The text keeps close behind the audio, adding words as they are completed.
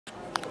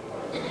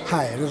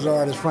Hi, this is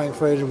artist Frank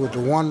Frazier with the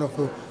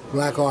wonderful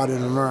Black Art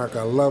in America.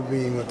 I love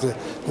being with this.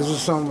 This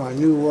is some of my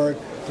new work,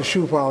 the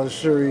Shoe Polish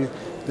series.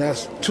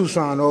 That's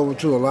Tucson over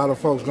too. A lot of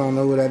folks don't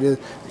know who that is.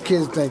 The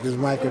kids think it's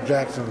Michael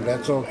Jackson, but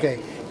that's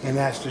okay. And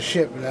that's the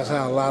ship, and that's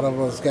how a lot of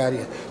us got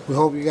here. We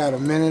hope you got a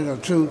minute or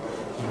two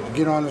to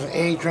get on this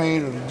A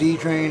train or the D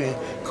train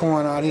and come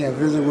on out here and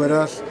visit with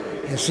us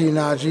and see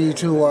Najee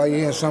too while you're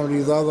here, and some of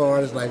these other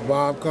artists like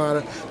Bob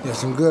Carter. There's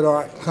some good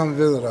art. Come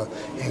visit us.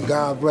 And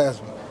God bless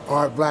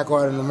art, Black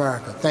Art in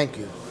America. Thank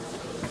you.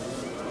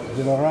 Is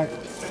it all right?